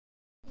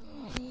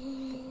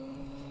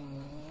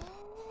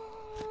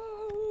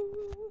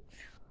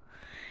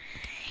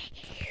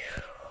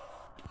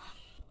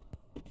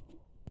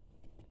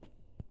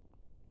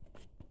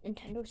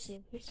Nintendo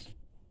service.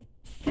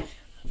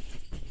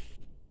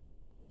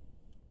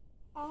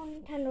 All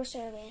Nintendo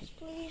service,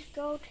 please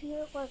go to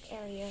your work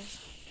areas.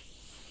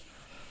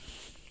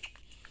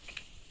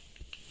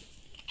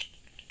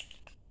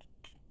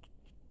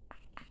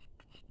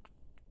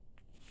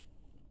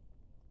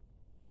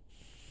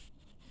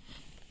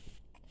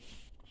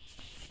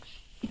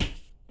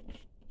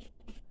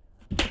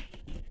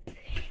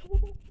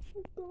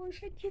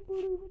 Gosh, I can't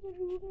believe it.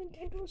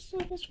 Nintendo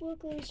service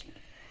workers.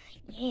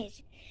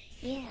 Yes,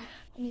 yeah.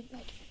 I mean,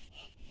 like,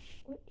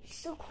 it's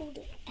so cool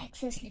to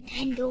access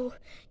Nintendo.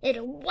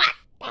 What?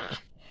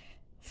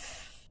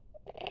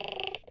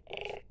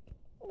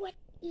 What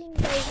in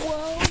the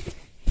world?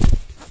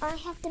 I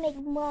have to make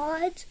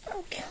mods?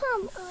 Oh,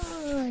 come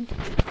on.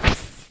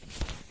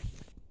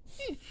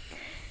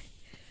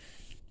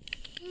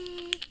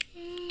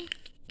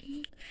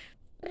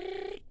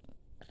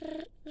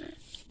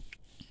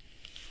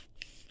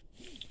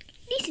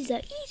 These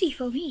are easy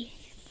for me.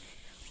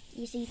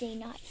 Easies are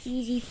not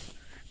easy.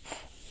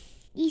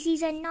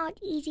 Easies are not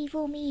easy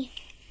for me.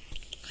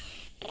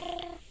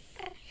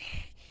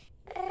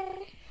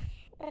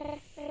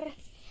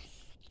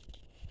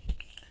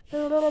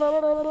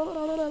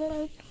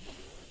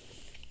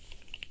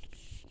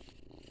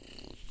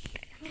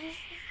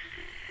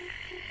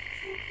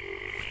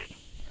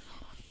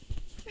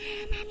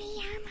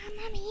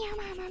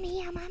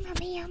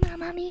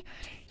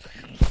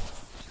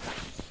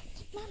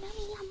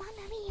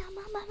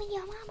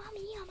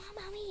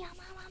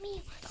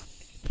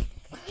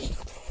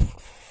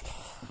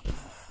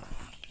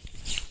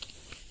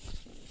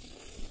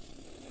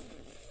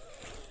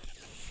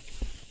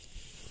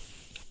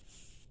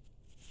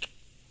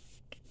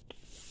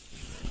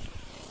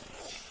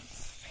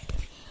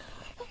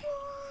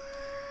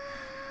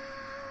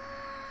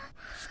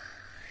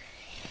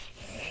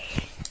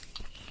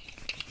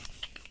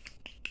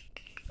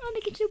 I'm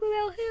making super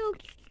well hill.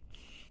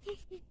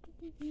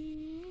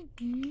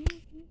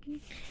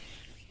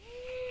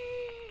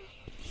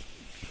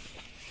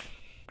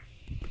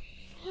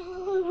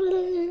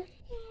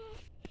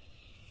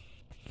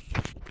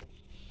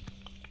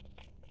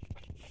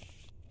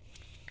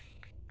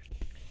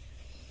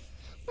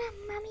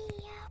 Mamma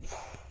mia.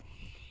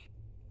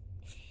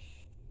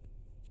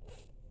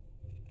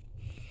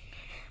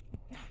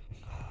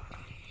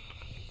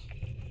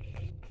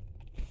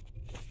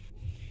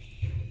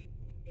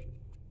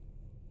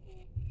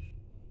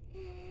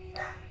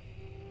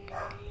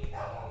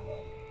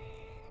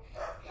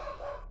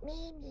 Me.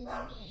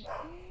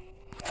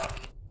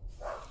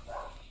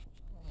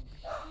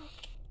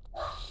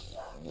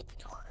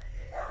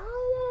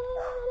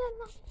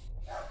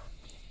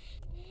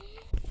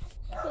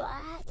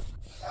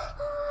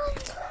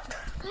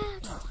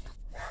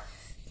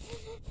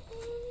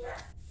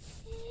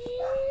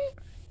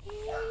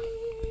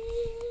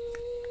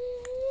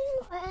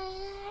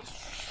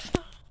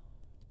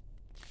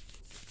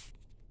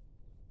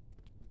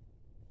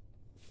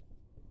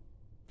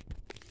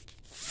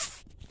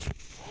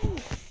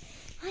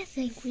 I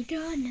think we're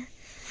done.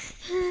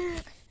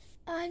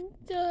 I'm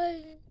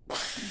done.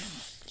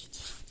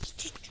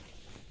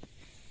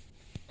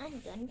 I'm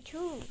done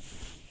too.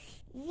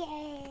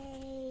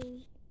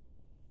 Yay!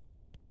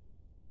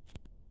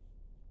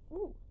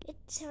 Ooh, it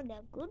turned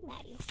out good,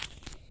 Mario.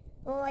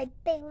 Oh, I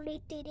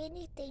barely did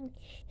anything.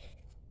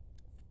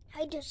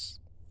 I just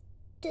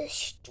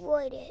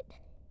destroyed it.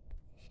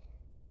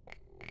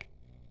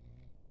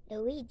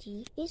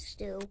 Luigi is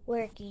still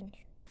working.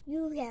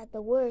 You have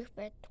to work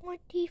for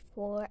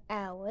 24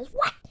 hours.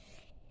 What?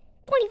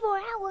 24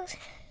 hours?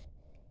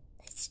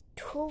 That's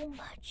too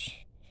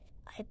much.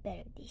 I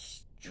better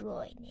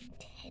destroy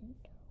Nintendo.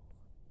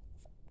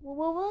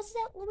 What was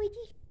that,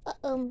 Luigi?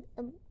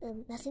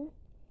 Nothing.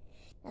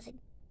 Nothing.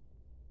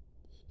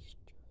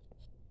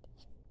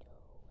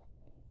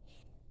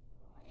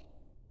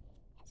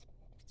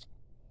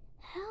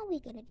 How are we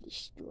gonna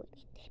destroy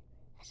Nintendo?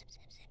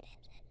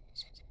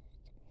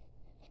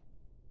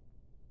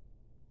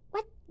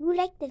 What? You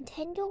like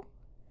Nintendo?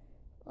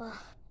 Well,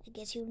 I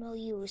guess you're no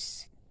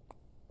use.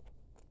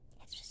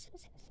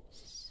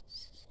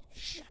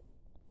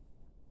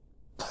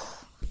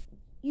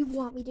 You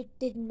want me to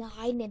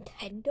deny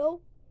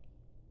Nintendo?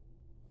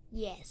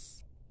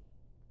 Yes.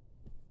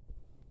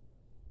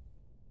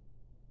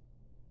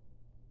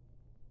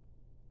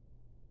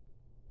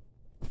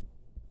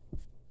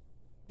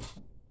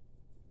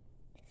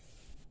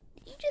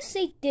 Did you just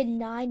say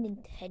deny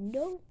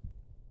Nintendo?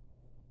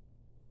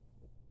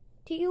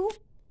 To you?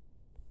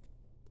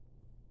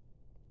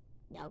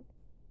 No.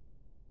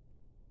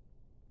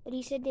 But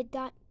he said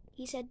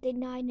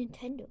deny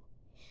Nintendo.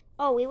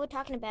 Oh, we were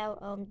talking about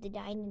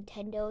denying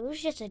Nintendo. It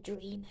was just a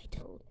dream, I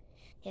told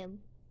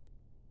him.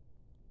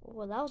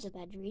 Well, that was a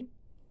bad dream.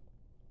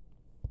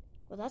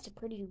 Well, that's a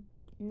pretty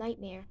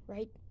nightmare,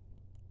 right?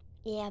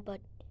 Yeah,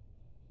 but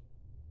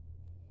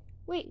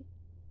wait.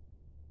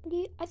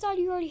 I thought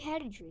you already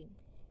had a dream.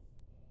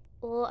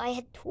 Well, I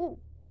had two.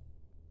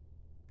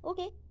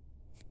 Okay.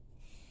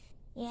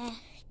 Yeah,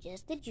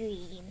 just a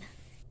dream.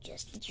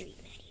 Just a dream,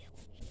 Mario.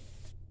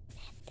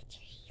 Not the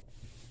dream.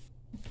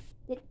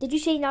 Did you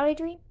say not a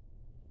dream?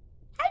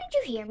 How did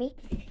you hear me?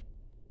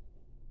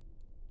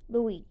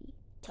 Luigi,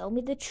 tell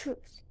me the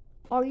truth.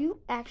 Are you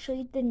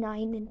actually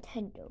denying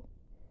Nintendo?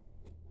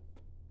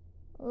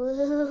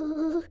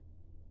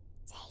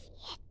 Say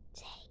it,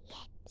 say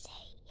it, say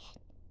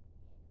it.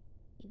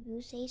 If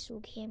you say so,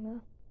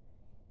 camera.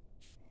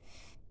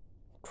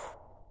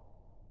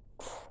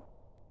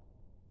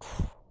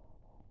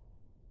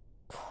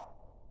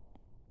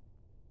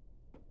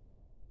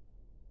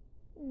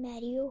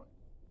 Mario,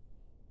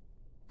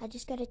 I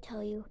just gotta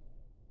tell you,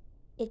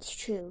 it's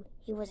true.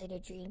 He wasn't a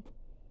dream.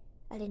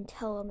 I didn't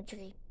tell him a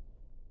dream.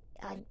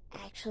 I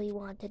actually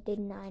want to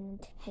deny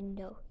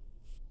Nintendo.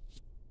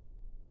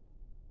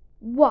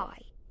 Why?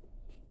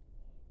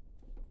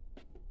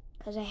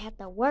 Because I have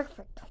to work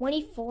for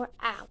 24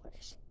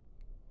 hours.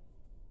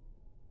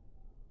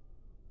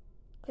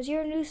 Because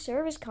you're a new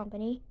service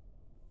company.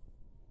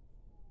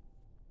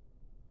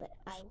 But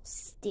I will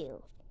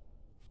still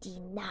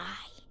deny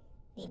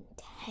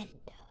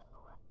Nintendo.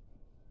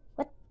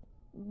 What?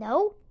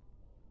 No?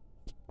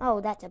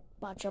 Oh, that's a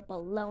bunch of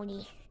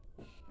baloney.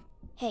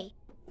 Hey,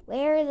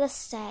 where are the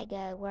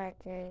Sega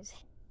workers?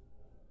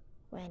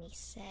 Or any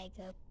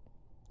Sega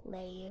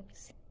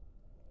players?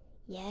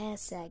 Yeah,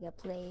 Sega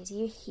players,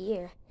 you're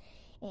here.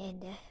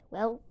 And,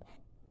 well,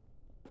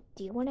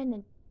 do you want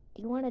to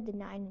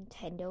deny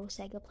Nintendo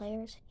Sega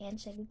players and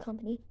Sega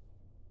company?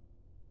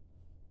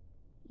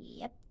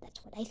 Yep,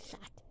 that's what I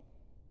thought.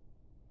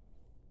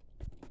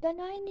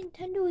 Denying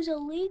Nintendo is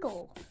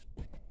illegal.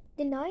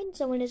 Denying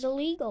someone is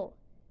illegal.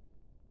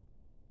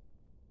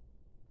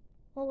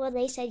 Oh, well,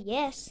 they said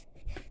yes.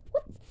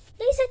 What?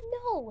 They said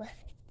no.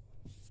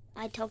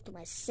 I talked to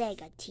my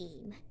Sega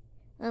team.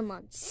 I'm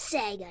on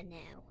Sega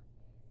now.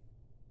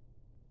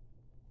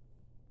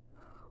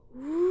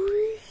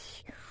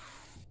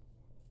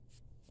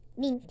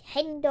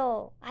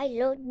 Nintendo. I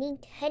love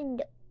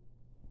Nintendo.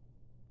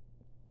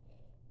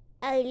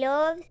 I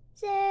love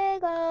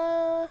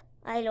Sega.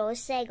 I love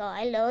Sega.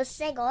 I love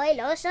Sega. I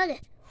love Sega.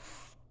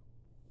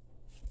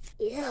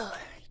 Ew,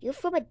 you're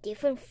from a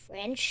different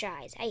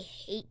franchise. I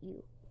hate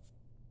you.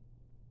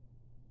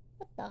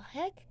 What the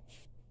heck?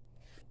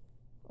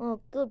 Oh,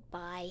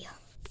 goodbye.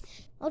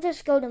 I'll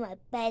just go to my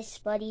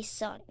best buddy,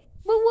 Sonic.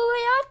 But wait,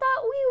 I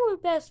thought we were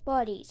best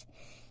buddies.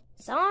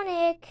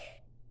 Sonic.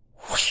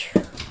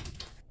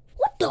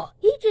 What the?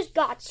 He just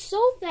got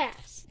so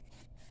fast.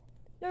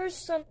 There's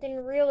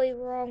something really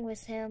wrong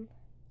with him.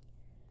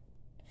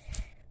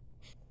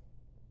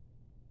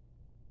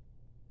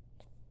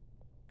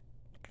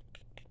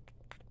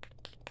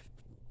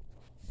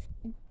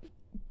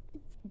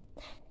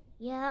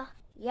 Yeah,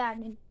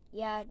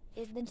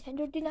 is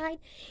Nintendo denied?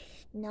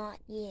 Not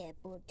yet,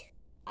 but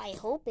I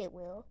hope it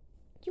will.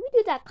 Can we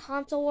do that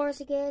console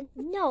wars again?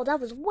 No, that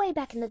was way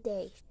back in the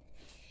day.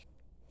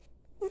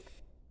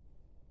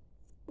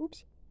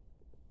 Oops.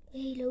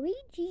 Hey,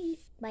 Luigi.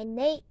 My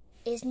name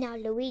is not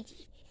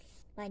Luigi.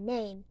 My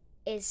name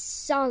is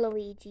Son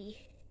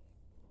Luigi.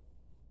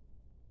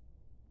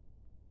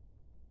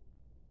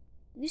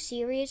 You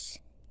serious?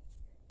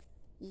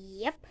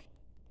 Yep.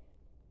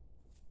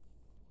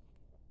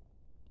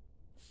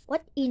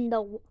 What in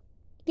the...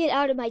 Get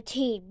out of my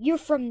team. You're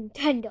from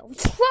Nintendo.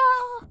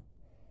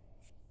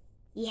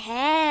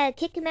 Yeah,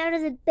 kick him out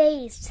of the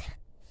base.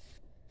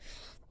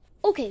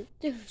 Okay,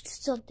 there's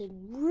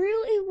something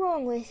really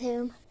wrong with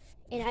him,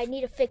 and I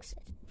need to fix it.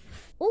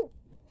 Oh,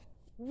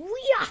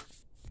 yeah.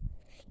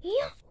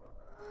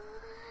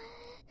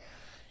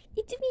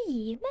 It's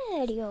me,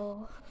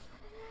 Mario.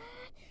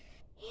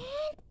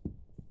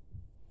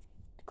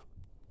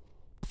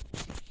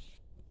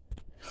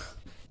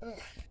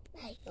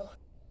 Mario,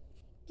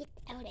 get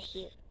out of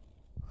here.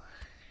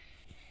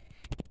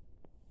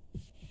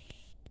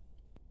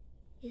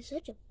 He's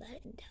such a bad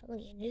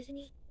Italian, isn't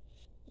he?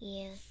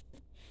 Yeah.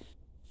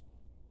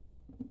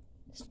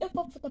 Step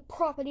up for the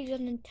properties of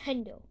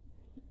Nintendo.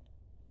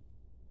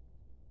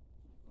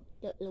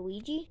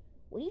 Luigi,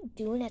 what are you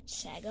doing at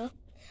Sega?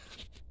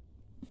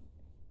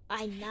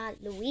 I'm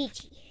not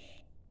Luigi.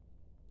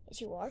 Yes,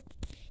 you are.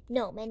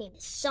 No, my name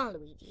is Son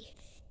Luigi.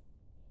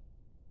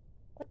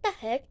 What the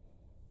heck?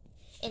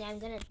 And I'm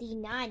gonna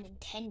deny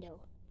Nintendo.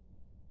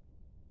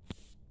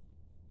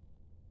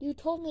 You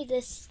told me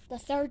this the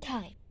third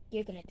time.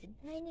 You're gonna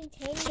deny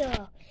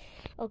Nintendo.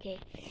 Okay,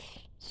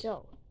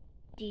 so,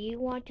 do you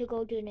want to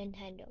go to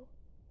Nintendo?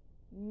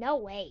 No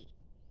way.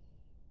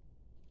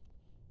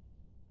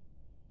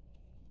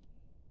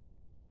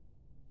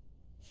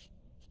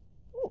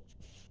 Ooh.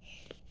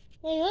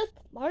 Hey, look,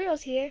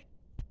 Mario's here.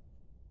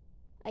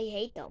 I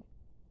hate them.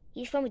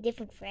 He's from a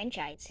different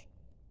franchise.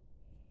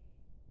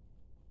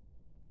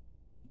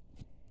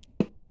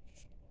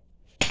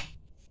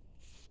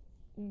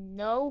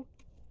 No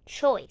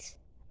choice.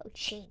 I'll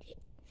change it.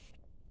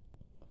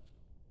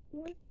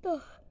 What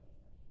the?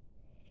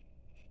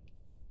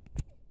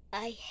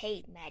 I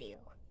hate Mario.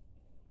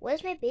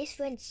 Where's my best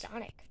friend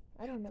Sonic?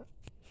 I don't know.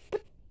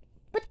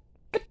 But.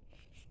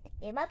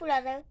 And my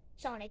brother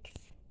Sonic.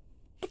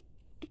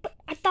 But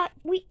I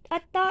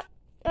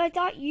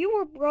thought you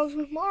were bros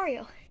with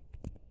Mario.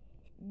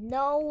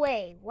 No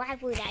way. Why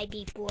would I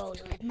be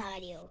bros with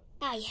Mario?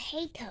 I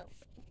hate him.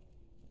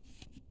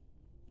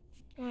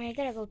 Alright, I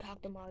gotta go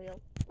talk to Mario.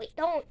 Wait,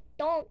 don't.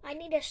 I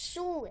need a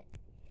suit.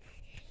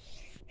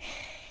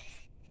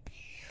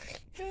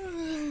 I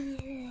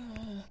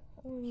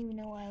don't even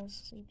know why I was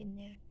sleeping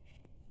there.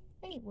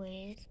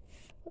 Anyways,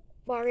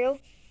 Mario,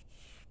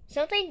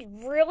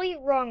 something's really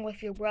wrong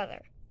with your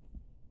brother.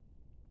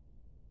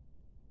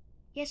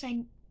 Yes,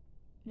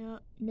 No.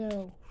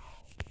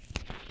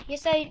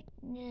 Yes,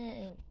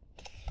 no.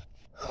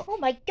 Oh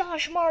my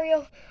gosh,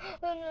 Mario.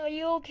 Are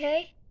you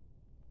okay?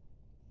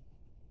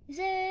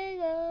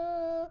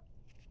 Sega.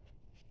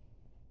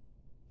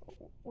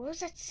 What was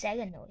that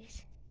Sega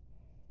noise?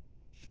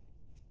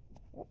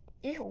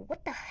 Ew,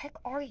 what the heck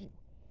are you?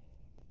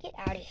 Get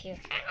out of here.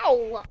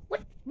 Ow!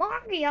 What?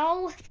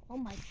 Mario! Oh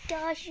my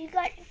gosh, you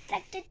got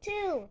infected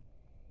too.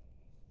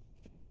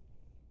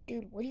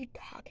 Dude, what are you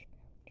talking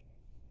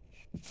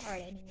about?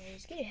 Alright,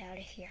 anyways, get out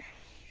of here.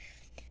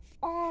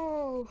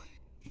 Oh,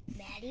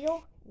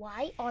 Mario,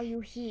 why are you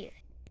here?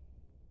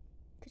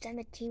 Because I'm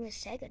a team with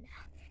Sega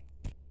now.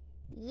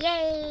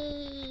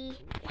 Yay!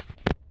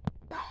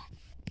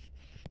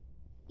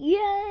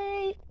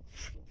 Yay!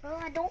 Oh,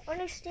 I don't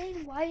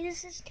understand why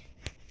this is...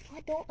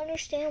 I don't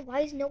understand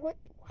why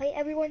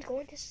everyone's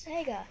going to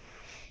Sega.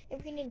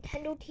 Every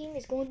Nintendo team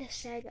is going to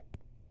Sega.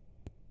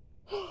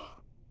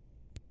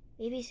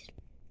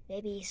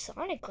 Maybe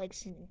Sonic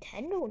likes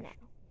Nintendo now.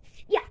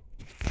 Yeah.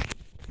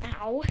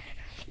 Ow.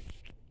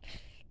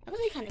 That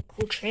was a kind of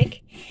cool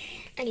trick.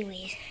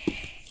 Anyways,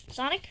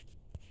 Sonic?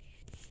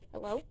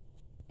 Hello?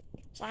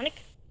 Sonic?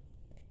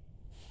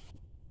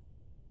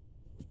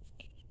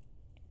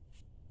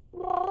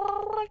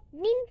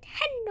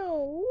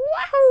 Nintendo!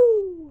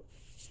 Woohoo!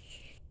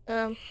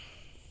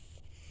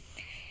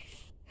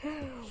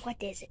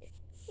 What is it?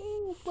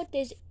 What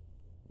is it?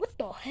 What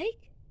the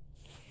heck?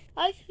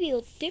 I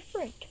feel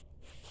different.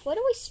 Why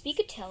do I speak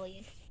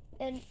Italian?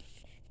 And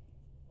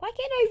why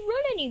can't I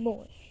run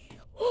anymore?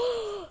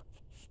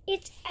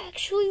 It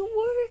actually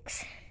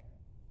works.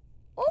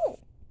 Oh,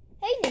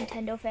 hey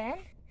Nintendo fan.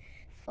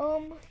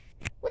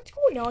 What's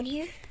going on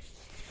here?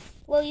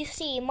 Well, you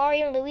see,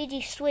 Mario and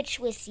Luigi switched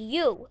with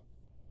you.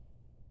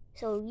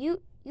 So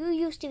you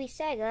used to be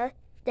Sega,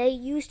 they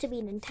used to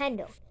be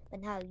Nintendo.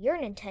 But now you're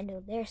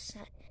Nintendo, they're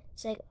Sega.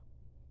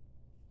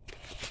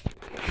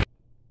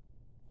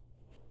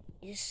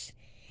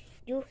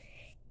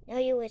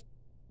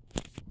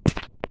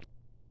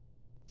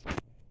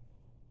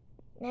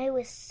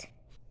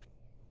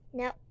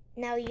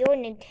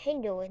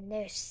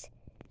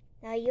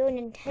 Now you're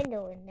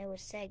Nintendo and there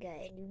was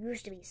Sega, and you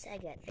used to be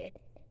Sega.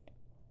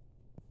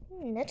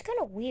 That's kind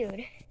of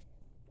weird.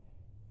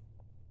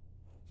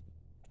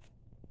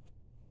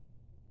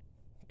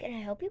 Can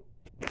I help you?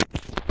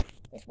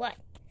 Guess what?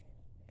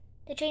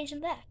 To change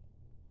them back.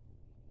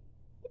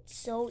 It's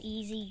so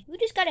easy. You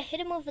just gotta hit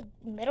him with a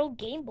metal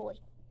Game Boy.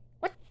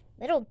 What?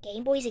 Metal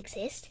Game Boys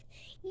exist?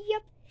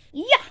 Yep.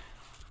 Yeah!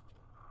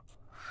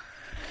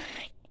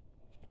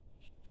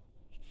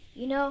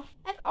 You know,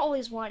 I've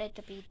always wanted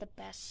to be the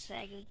best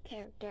Sega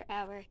character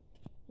ever.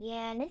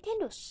 Yeah,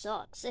 Nintendo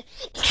sucks.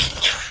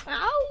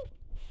 Ow!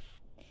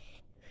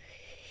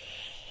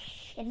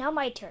 And now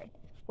my turn.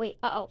 Wait,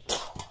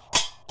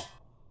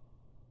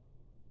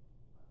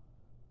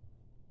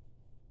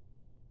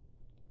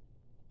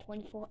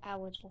 24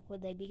 hours before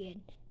they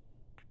begin.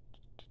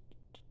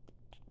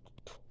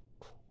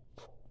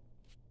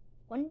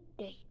 One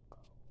day.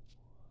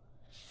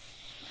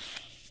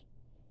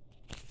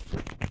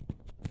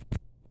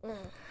 Why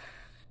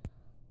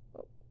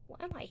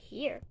am I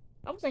here?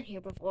 I wasn't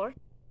here before.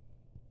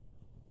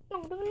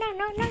 No.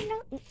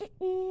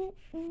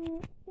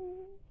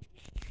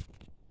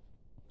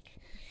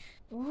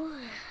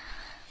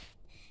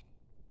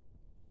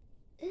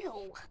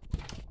 Ew.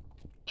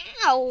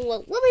 Ow,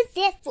 what was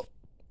that for?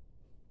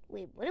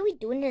 Wait, what are we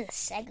doing in the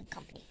Sega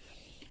company?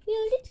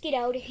 Yeah, let's get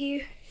out of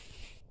here.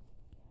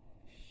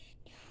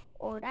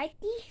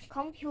 Alrighty,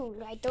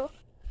 computer.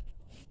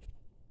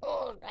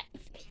 Alright.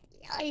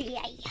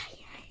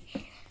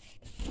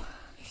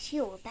 See,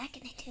 we're back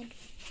in Nintendo.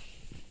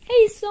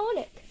 Hey,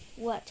 Sonic.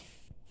 What?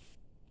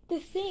 The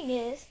thing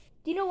is,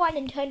 do you know why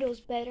Nintendo's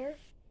better?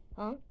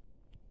 Huh?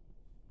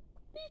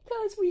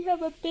 Because we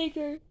have a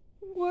bigger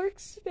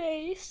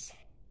workspace.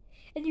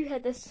 And you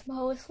had the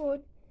smallest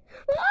one.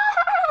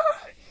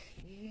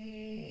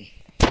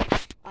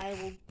 I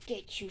will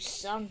get you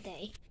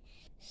someday.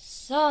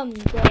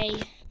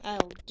 Someday,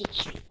 I'll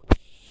get you.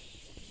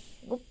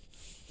 Nope.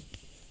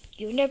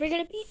 You're never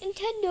gonna beat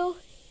Nintendo.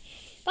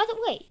 By the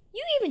way,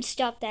 you even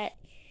stopped at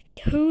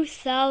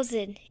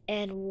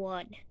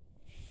 2001.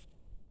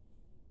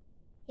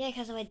 Yeah,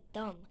 because I went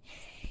dumb.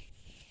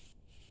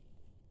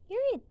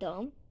 You ain't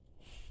dumb.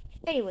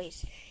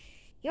 Anyways,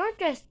 you aren't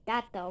just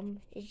that dumb.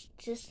 It's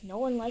just no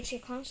one likes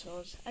your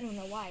consoles. I don't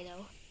know why,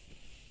 though.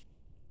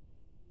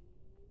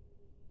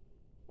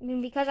 I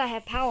mean, because I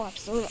have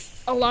power-ups.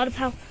 A lot of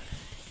power.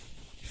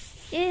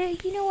 Yeah,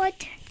 you know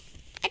what?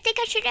 I think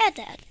I should add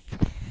that.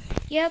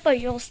 Yeah, but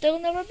you'll still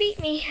never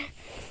beat me.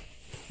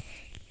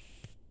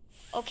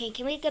 Okay,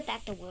 can we get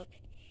back to work?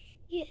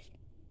 Yes.